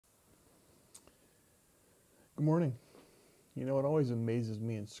Good morning. You know, it always amazes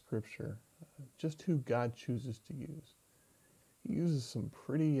me in Scripture just who God chooses to use. He uses some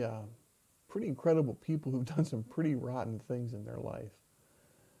pretty incredible people who've done some pretty rotten things in their life.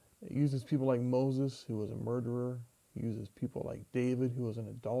 He uses people like Moses, who was a murderer. He uses people like David, who was an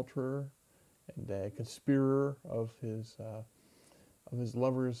adulterer and a conspirator of his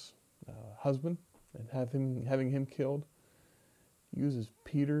lover's husband, and having him killed. He uses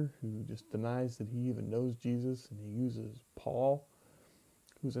Peter, who just denies that he even knows Jesus, and he uses Paul,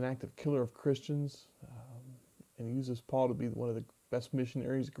 who's an active killer of Christians, and he uses Paul to be one of the best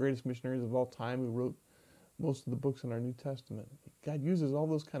missionaries, greatest missionaries of all time, who wrote most of the books in our New Testament. God uses all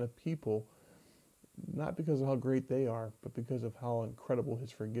those kind of people, not because of how great they are, but because of how incredible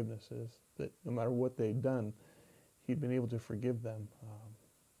his forgiveness is, that no matter what they'd done, he'd been able to forgive them.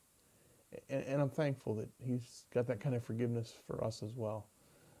 And I'm thankful that he's got that kind of forgiveness for us as well.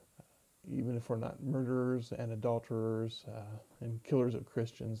 Even if we're not murderers and adulterers and killers of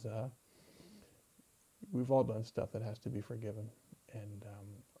Christians, we've all done stuff that has to be forgiven. And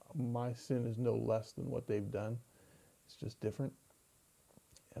my sin is no less than what they've done. It's just different.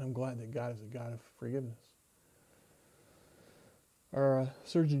 And I'm glad that God is a God of forgiveness. Our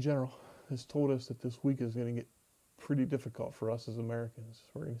Surgeon General has told us that this week is going to get pretty difficult for us as Americans.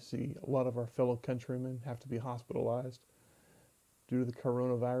 We're going to see a lot of our fellow countrymen have to be hospitalized due to the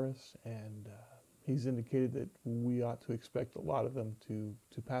coronavirus, and he's indicated that we ought to expect a lot of them to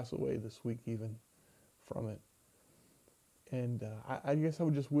pass away this week even from it. And I guess I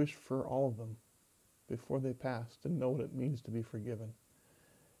would just wish for all of them, before they pass, to know what it means to be forgiven.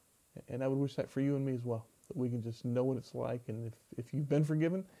 And I would wish that for you and me as well, that we can just know what it's like. And if you've been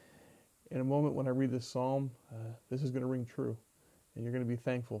forgiven, in a moment when I read this psalm, this is going to ring true. And you're going to be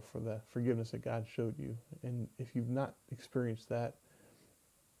thankful for the forgiveness that God showed you. And if you've not experienced that,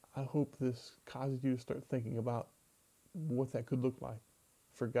 I hope this causes you to start thinking about what that could look like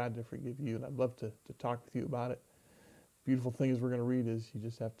for God to forgive you. And I'd love to talk with you about it. Beautiful thing is we're going to read is you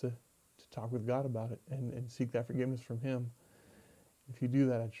just have to talk with God about it and seek that forgiveness from him. If you do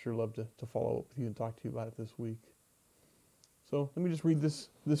that, I'd sure love to follow up with you and talk to you about it this week. So let me just read this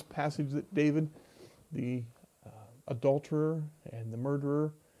passage that David, the adulterer and the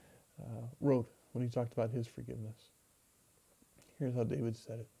murderer, wrote when he talked about his forgiveness. Here's how David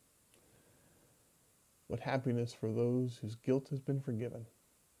said it. What happiness for those whose guilt has been forgiven.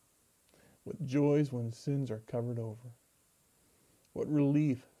 What joys when sins are covered over. What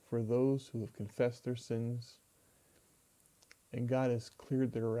relief for those who have confessed their sins and God has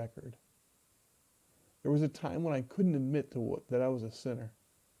cleared their record. There was a time when I couldn't admit that I was a sinner.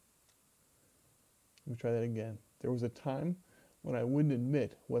 Let me try that again. There was a time when I wouldn't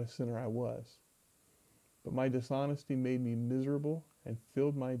admit what a sinner I was. But my dishonesty made me miserable and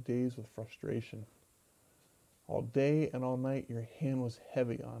filled my days with frustration. All day and all night your hand was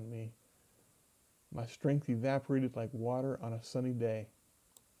heavy on me. My strength evaporated like water on a sunny day,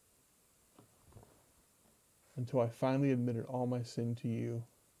 until I finally admitted all my sin to you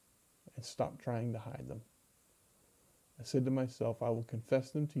and stopped trying to hide them. I said to myself, I will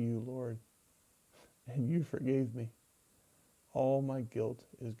confess them to you, Lord, and you forgave me. All my guilt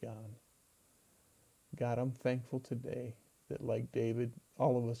is gone. God, I'm thankful today that, like David,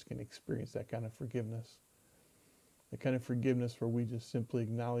 all of us can experience that kind of forgiveness. The kind of forgiveness where we just simply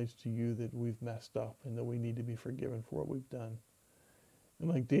acknowledge to you that we've messed up and that we need to be forgiven for what we've done. And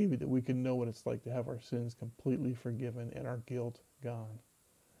like David, that we can know what it's like to have our sins completely forgiven and our guilt gone.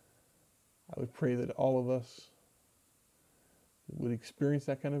 I would pray that all of us would experience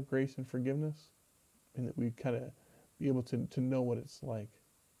that kind of grace and forgiveness, and that we kind of be able to know what it's like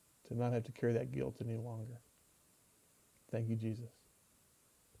to not have to carry that guilt any longer. Thank you, Jesus.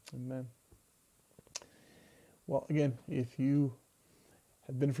 Amen. Well, again, if you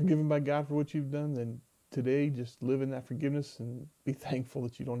have been forgiven by God for what you've done, then today just live in that forgiveness and be thankful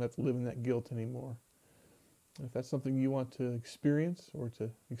that you don't have to live in that guilt anymore. If that's something you want to experience or to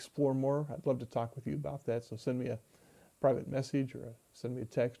explore more, I'd love to talk with you about that. So send me a private message or send me a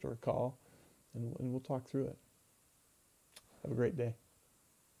text or a call, and we'll talk through it. Have a great day.